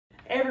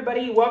Hey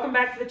everybody, welcome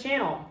back to the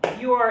channel.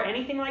 If you are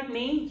anything like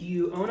me,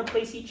 you own a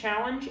Playseat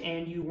challenge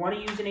and you want to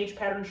use an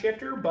H-pattern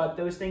shifter, but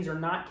those things are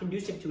not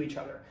conducive to each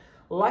other.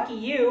 Lucky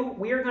you,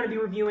 we are going to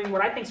be reviewing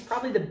what I think is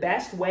probably the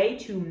best way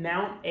to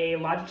mount a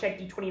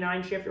Logitech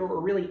D29 shifter, or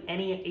really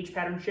any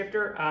H-pattern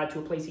shifter, to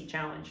a Playseat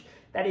challenge.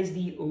 That is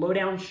the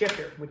Lowdown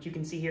Shifter, which you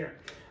can see here.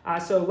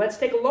 So let's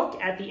take a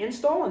look at the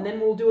install and then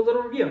we'll do a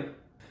little review.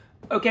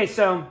 Okay,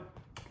 so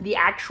the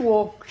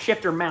actual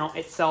shifter mount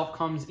itself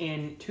comes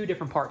in two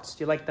different parts.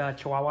 Do you like the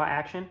Chihuahua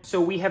action?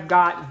 So we have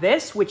got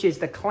this, which is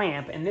the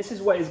clamp, and this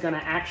is what is going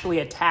to actually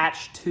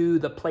attach to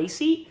the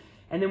Playseat.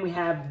 And then we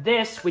have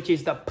this, which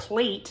is the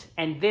plate,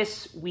 and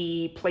this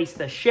we place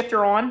the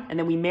shifter on, and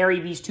then we marry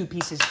these two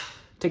pieces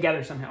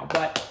together somehow.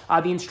 But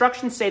the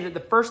instructions say that the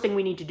first thing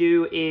we need to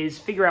do is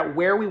figure out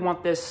where we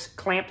want this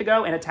clamp to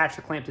go and attach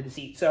the clamp to the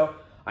seat. So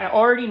I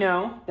already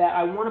know that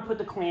I want to put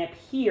the clamp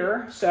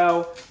here.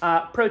 So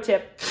pro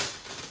tip,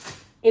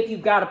 if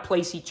you've got a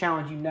Playseat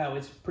challenge, you know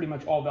it's pretty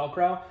much all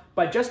Velcro.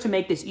 But just to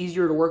make this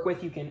easier to work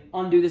with, you can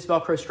undo this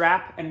Velcro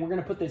strap, and we're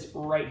going to put this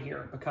right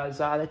here because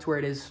that's where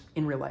it is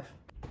in real life.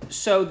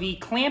 So the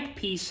clamp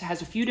piece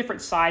has a few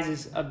different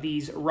sizes of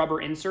these rubber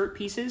insert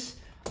pieces.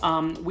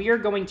 We are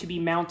going to be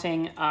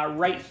mounting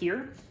right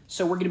here.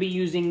 So we're going to be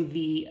using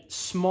the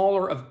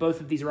smaller of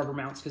both of these rubber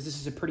mounts because this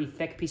is a pretty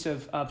thick piece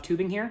of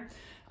tubing here.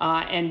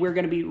 And we're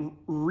going to be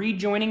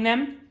rejoining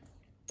them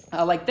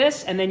like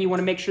this, and then you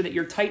want to make sure that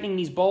you're tightening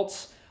these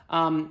bolts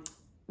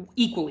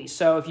equally.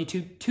 So if you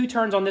two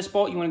turns on this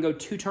bolt, you want to go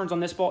 2 turns on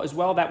this bolt as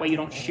well. That way you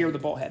don't shear the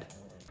bolt head.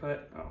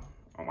 But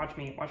watch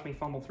me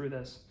fumble through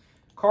this.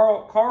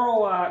 Carl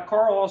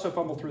also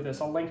fumbled through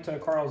this. I'll link to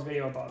Carl's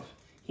video above.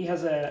 He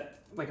has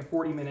like a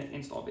 40-minute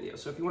install video.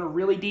 So if you want a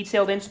really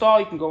detailed install,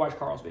 you can go watch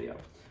Carl's video.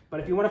 But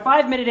if you want a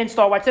 5-minute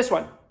install, watch this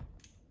one.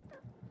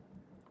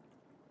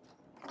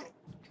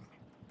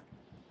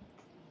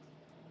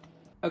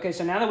 Okay,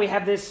 so now that we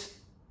have this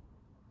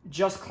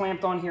just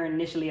clamped on here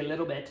initially a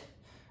little bit,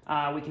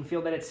 we can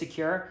feel that it's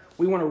secure.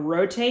 We want to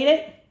rotate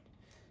it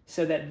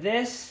so that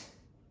this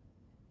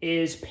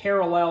is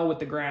parallel with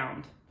the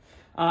ground.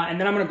 And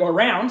then I'm going to go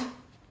around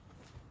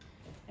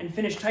and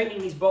finish tightening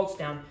these bolts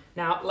down.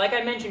 Now, like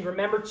I mentioned,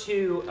 remember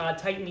to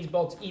tighten these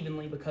bolts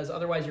evenly because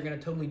otherwise you're going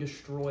to totally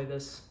destroy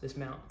this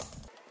mount.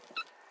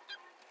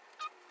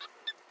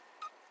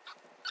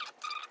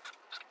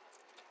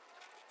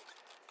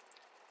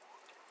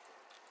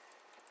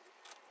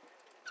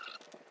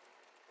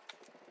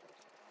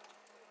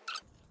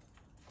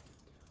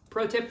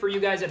 Pro tip for you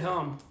guys at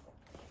home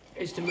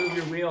is to move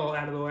your reel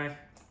out of the way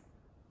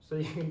so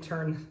you can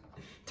turn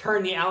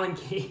the Allen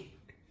key.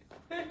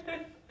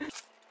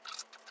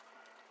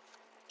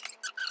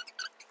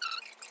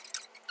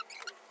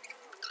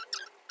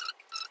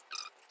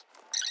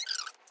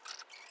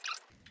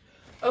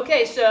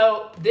 Okay,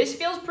 so this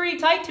feels pretty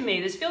tight to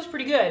me. This feels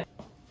pretty good.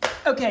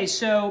 Okay,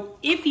 so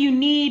if you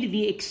need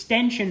the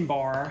extension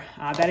bar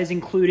that is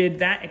included,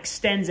 that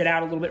extends it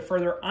out a little bit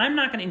further. I'm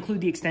not going to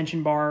include the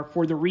extension bar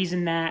for the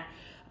reason that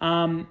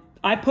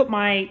I put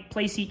my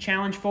Playseat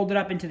challenge folded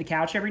up into the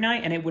couch every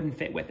night and it wouldn't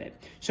fit with it.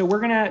 So we're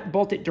going to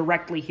bolt it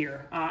directly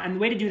here. And the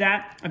way to do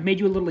that, I've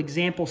made you a little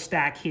example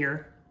stack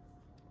here.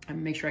 Let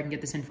me make sure I can get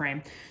this in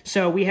frame.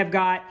 So we have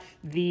got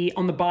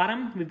on the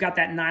bottom, we've got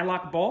that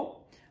nylock bolt.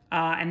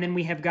 And then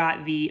we have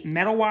got the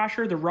metal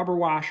washer, the rubber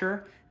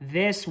washer,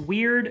 this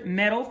weird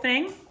metal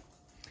thing,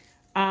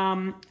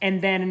 and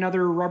then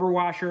another rubber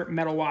washer,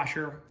 metal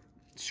washer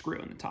screw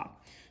in the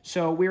top.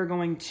 So we're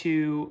going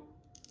to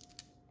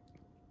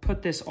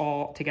put this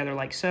all together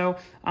like so,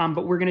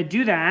 but we're going to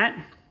do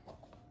that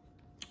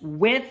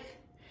with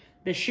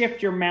the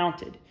shifter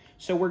mounted.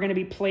 So we're going to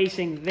be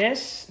placing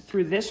this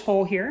through this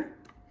hole here,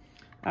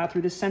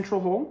 through this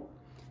central hole,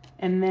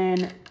 and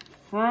then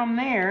from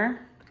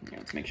there,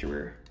 let's make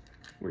sure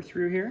we're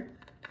through here.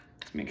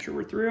 Let's make sure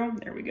we're through.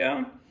 There we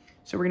go.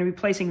 So we're going to be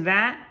placing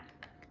that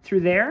through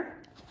there.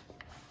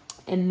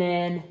 And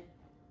then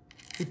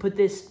we put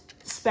this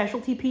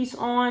specialty piece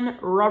on,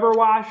 rubber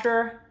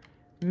washer,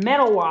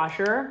 metal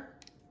washer,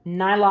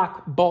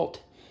 nylock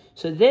bolt.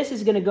 So this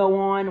is going to go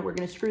on. We're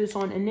going to screw this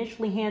on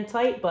initially hand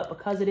tight, but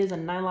because it is a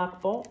nylock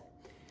bolt,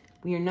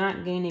 we are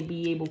not going to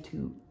be able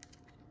to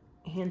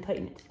hand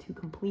tighten it to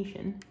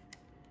completion.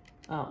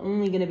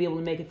 Only going to be able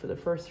to make it for the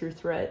first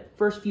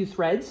few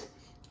threads.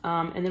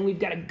 And then we've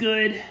got a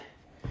good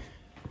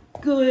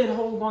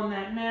hold on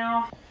that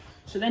now.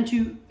 So then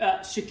to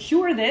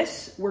secure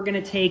this, we're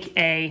going to take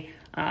an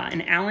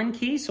Allen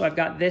key. So I've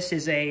got this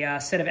as a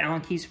set of Allen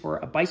keys for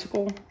a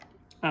bicycle.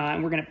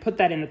 And we're going to put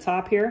that in the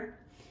top here.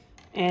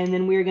 And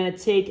then we're going to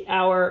take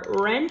our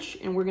wrench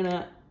and we're going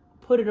to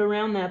put it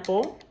around that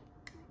bolt.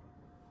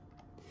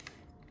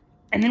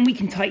 And then we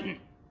can tighten.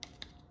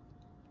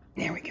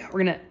 There we go.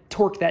 We're going to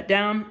torque that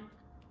down.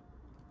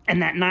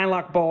 And that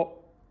nylock bolt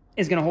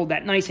is going to hold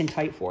that nice and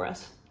tight for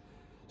us.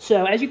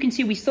 So as you can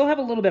see, we still have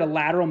a little bit of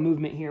lateral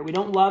movement here. We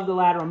don't love the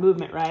lateral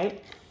movement,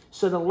 right?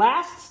 So the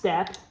last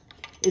step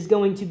is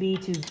going to be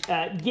to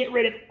get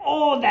rid of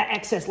all of that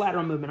excess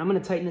lateral movement. I'm going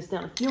to tighten this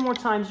down a few more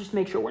times just to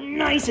make sure we're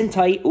nice and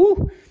tight.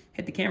 Ooh,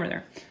 hit the camera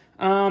there.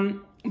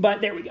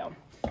 But there we go.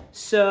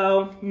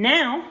 So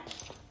now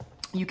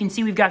you can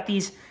see we've got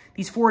these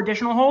 4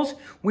 additional holes.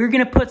 We're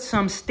gonna put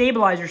some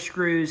stabilizer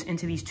screws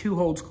into these 2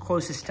 holes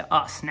closest to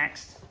us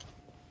next.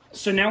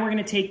 So now we're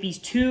gonna take these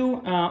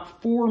 2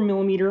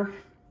 4mm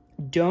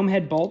dome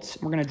head bolts.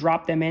 We're gonna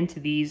drop them into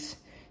these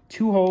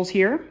 2 holes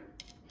here.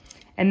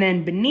 And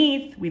then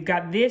beneath, we've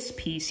got this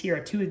piece here,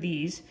 2 of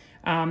these.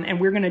 And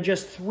we're gonna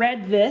just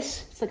thread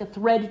this. It's like a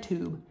thread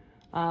tube.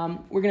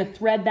 We're gonna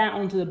thread that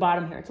onto the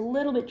bottom here. It's a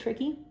little bit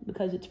tricky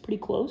because it's pretty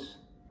close,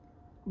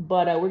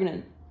 but we're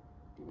gonna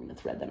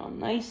thread that on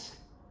nice.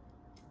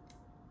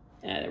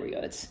 There we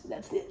go. That's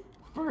the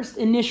first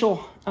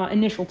initial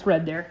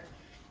thread there,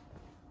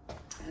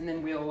 and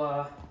then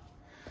we'll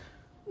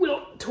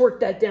torque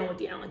that down with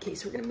the Allen key.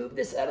 So we're gonna move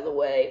this out of the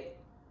way,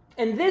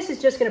 and this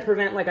is just gonna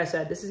prevent, like I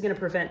said, this is gonna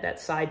prevent that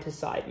side to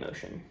side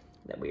motion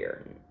that we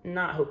are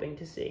not hoping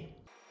to see.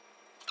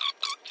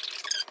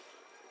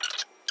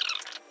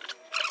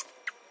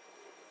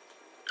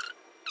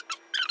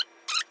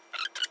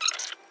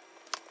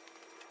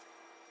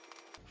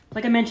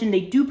 Like I mentioned,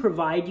 they do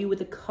provide you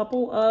with a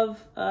couple of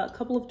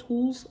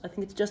tools. I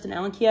think it's just an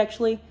Allen key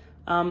actually.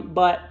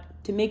 But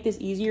to make this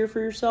easier for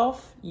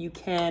yourself, you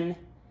can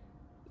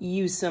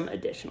use some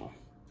additional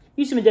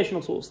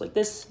tools. Like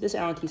this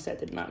Allen key set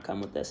did not come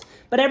with this.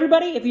 But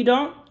everybody, if you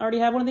don't already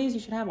have one of these, you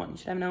should have one. You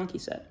should have an Allen key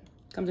set.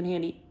 It comes in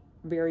handy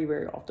very,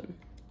 very often.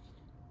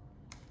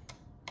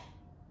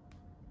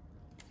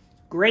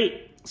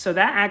 Great. So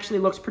that actually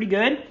looks pretty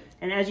good.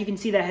 And as you can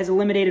see, that has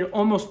eliminated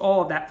almost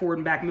all of that forward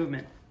and back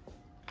movement.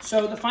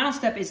 So the final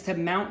step is to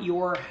mount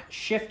your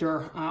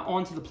shifter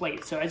onto the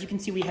plate. So as you can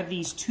see, we have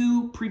these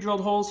 2 pre-drilled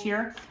holes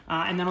here,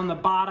 and then on the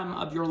bottom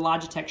of your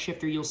Logitech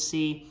shifter, you'll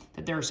see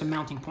that there are some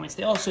mounting points.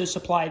 They also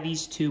supply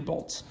these 2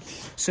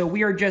 bolts. So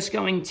we are just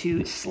going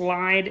to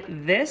slide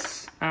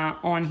this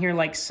on here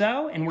like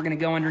so, and we're gonna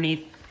go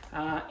underneath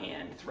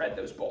and thread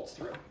those bolts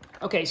through.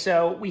 Okay,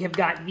 so we have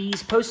got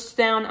these posts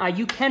down.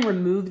 You can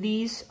remove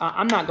these.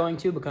 I'm not going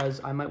to because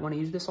I might want to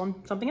use this on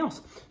something else.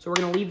 So we're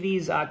going to leave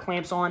these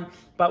clamps on,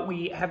 but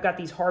we have got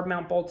these hard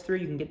mount bolts through.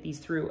 You can get these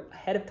through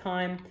ahead of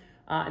time,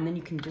 and then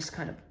you can just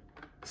kind of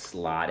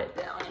slide it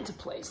down into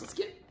place. Let's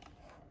get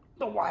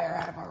the wire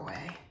out of our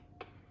way.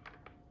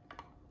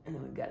 And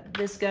then we've got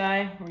this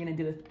guy. We're going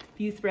to do a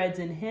few threads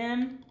in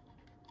him.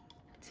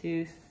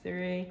 2,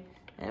 3.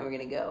 And we're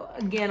going to go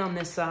again on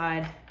this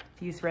side. A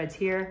few threads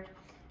here.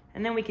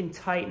 And then we can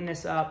tighten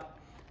this up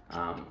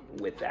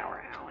with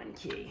our Allen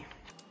key.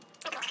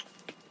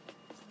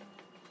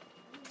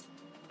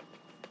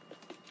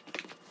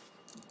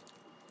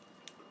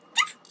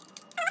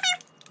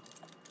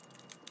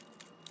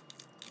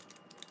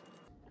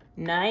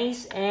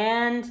 Nice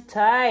and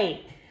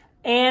tight.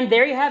 And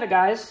there you have it,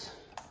 guys.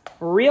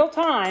 Real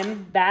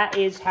time, that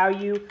is how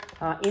you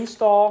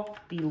install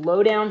the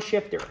Lowdown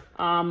Shifter.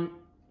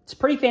 It's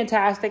pretty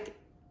fantastic.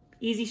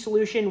 Easy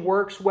solution,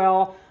 works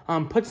well,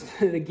 puts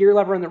the gear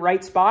lever in the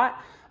right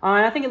spot,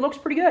 and I think it looks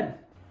pretty good.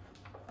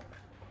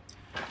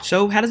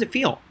 So how does it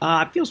feel?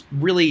 It feels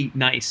really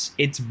nice.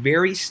 It's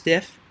very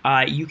stiff.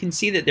 You can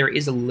see that there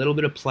is a little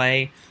bit of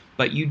play,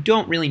 but you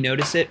don't really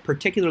notice it,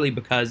 particularly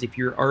because if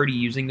you're already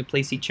using the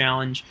Playseat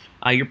Challenge,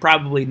 you're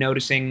probably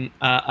noticing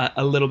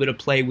a little bit of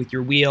play with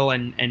your wheel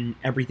and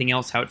everything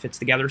else, how it fits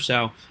together.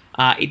 So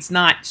it's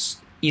not,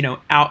 you know,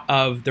 out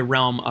of the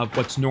realm of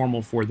what's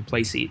normal for the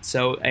Playseat.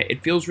 So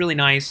it feels really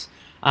nice.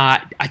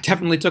 I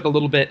definitely took a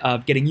little bit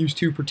of getting used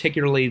to,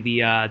 particularly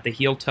the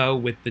heel toe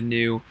with the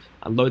new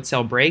load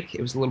cell brake.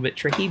 It was a little bit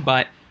tricky,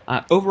 but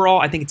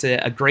overall, I think it's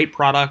a great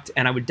product,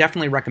 and I would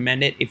definitely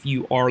recommend it if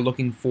you are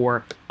looking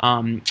for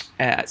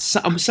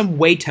some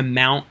way to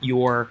mount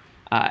your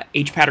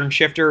H-pattern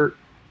shifter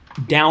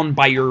down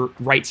by your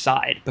right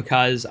side,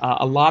 because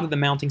a lot of the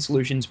mounting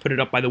solutions put it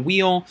up by the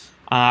wheel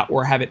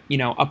or have it, you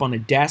know, up on a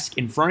desk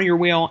in front of your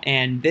wheel,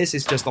 and this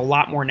is just a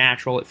lot more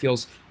natural. It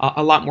feels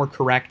a lot more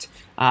correct.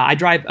 I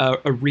drive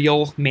a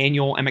real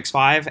manual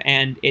MX-5,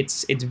 and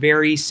it's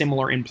very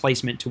similar in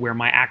placement to where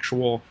my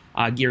actual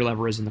gear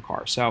lever is in the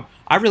car. So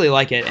I really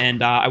like it,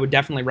 and I would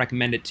definitely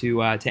recommend it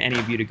to any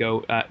of you to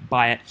go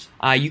buy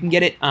it. You can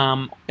get it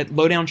at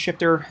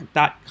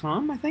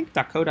lowdownshifter.com, I think,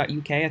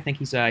 .co.uk. I think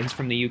he's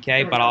from the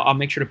UK, but I'll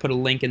make sure to put a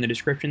link in the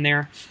description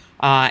there.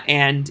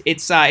 And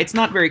it's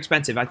not very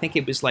expensive. I think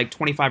it was like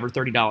 $25 or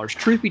 $30.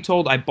 Truth be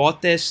told, I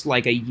bought this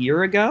like a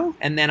year ago,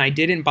 and then I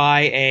didn't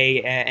buy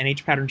an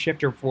H-pattern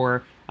shifter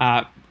for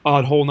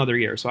a whole another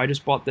year. So I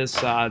just bought this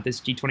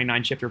this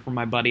G29 shifter from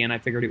my buddy, and I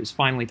figured it was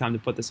finally time to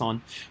put this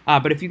on.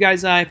 But if you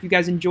guys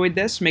enjoyed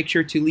this, make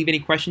sure to leave any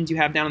questions you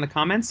have down in the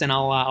comments, and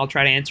I'll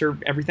try to answer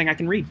everything I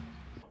can read.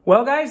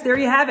 Well, guys, there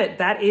you have it.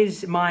 That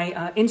is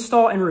my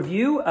install and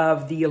review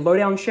of the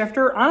Lowdown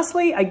Shifter.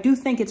 Honestly, I do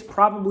think it's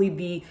probably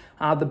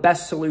the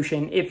best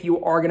solution if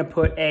you are going to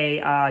put a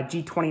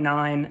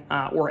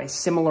G29 or a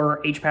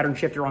similar H-pattern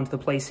shifter onto the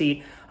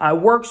Playseat.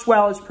 Works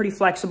well, it's pretty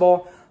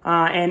flexible,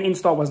 and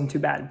install wasn't too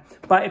bad.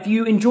 But if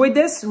you enjoyed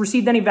this,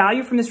 received any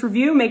value from this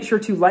review, make sure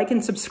to like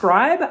and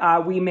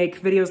subscribe. We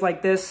make videos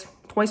like this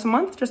twice a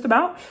month, just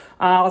about.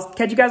 I'll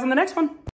catch you guys on the next one.